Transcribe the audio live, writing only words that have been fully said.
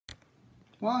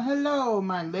Well, hello,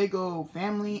 my LEGO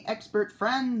family expert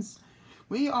friends.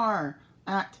 We are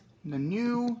at the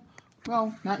new,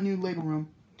 well, not new LEGO room,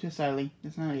 just slightly,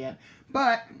 it's not yet.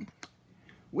 But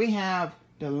we have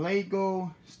the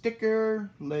LEGO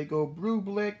sticker, LEGO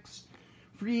Brewblix,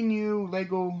 3 new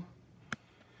LEGO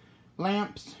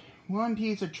lamps, 1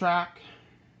 piece of track,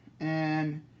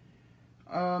 and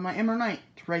my Emerald Knight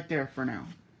right there for now.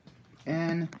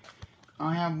 And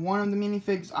I have one of the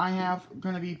minifigs I have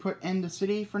going to be put in the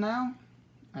city for now.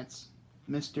 That's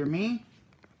Mr. Me.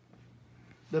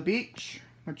 The beach,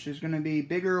 which is going to be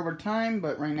bigger over time,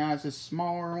 but right now it's a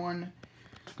smaller one.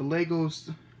 The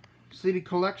Legos City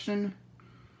Collection.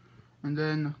 And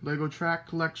then Lego Track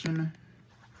Collection.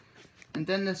 And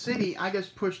then the city, I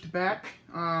just pushed back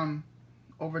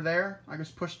over there. I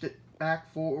just pushed it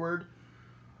back forward.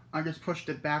 I just pushed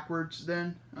it backwards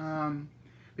then.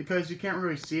 Because you can't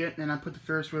really see it, and I put the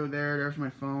Ferris wheel there. There's my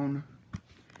phone.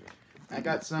 I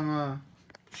got some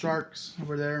sharks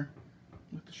over there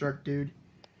with the shark dude,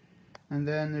 and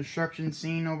then the construction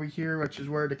scene over here, which is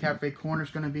where the cafe corner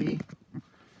is going to be,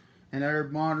 and other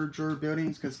modular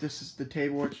buildings, because this is the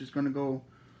table which is going to go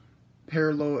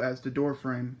parallel as the door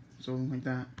frame, so like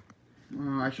that.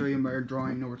 I show you my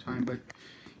drawing over time, but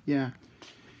yeah,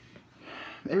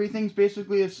 everything's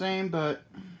basically the same, but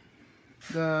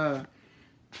the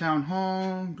town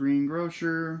hall, green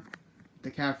grocer,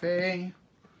 the cafe,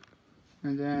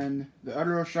 and then the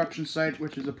other construction site,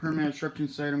 which is a permanent construction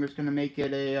site. I'm just gonna make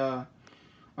it a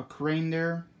crane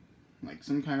there, like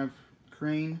some kind of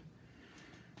crane.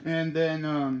 And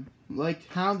then like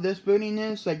how this building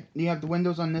is, like you have the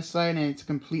windows on this side and it's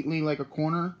completely like a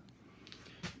corner.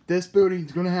 This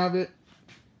building's gonna have it,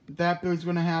 that building's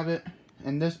gonna have it,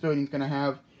 and this building's gonna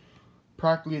have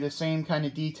practically the same kind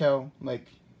of detail, like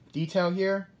detail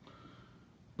here,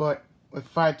 but with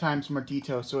 5 times more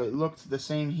detail. So it looks the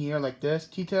same here, like this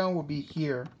detail will be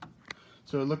here,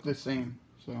 so it looked the same.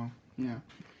 So yeah,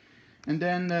 and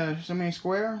then the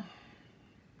semi-square.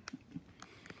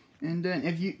 And then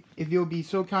if you'll be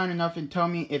so kind enough and tell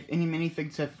me if any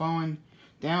minifigs have fallen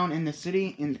down in the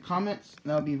city in the comments,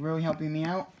 that'll be really helping me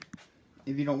out.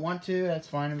 If you don't want to, that's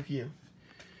fine with you.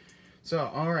 So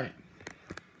alright,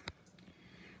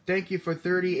 thank you for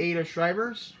 38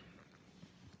 subscribers.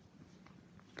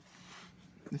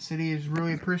 The city is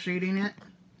really appreciating it,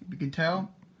 you can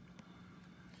tell.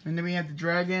 And then we have the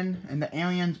dragon and the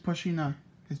aliens pushing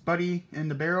his buddy in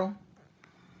the barrel.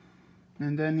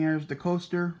 And then here's the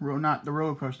coaster, not the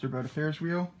roller coaster, but a Ferris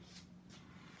wheel.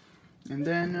 And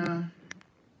then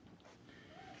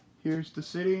here's the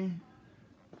city.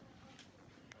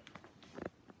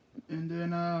 And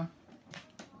then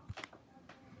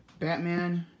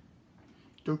Batman,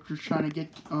 Joker's trying to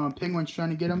get, Penguin's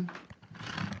trying to get him.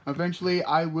 Eventually,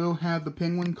 I will have the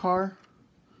Penguin car.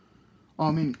 I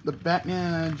mean, the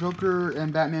Batman, Joker,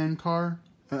 and Batman car,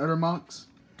 and other mocks.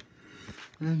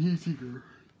 And he's here.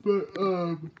 But,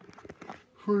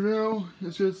 for now,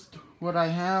 it's just what I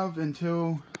have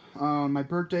until, my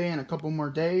birthday and a couple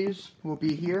more days will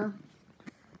be here.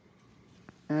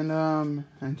 And,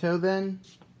 until then,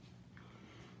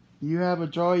 you have a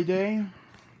jolly day.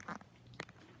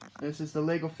 This is the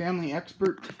LEGO Family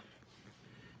Expert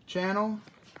channel.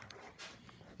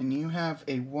 And you have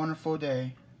a wonderful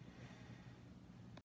day.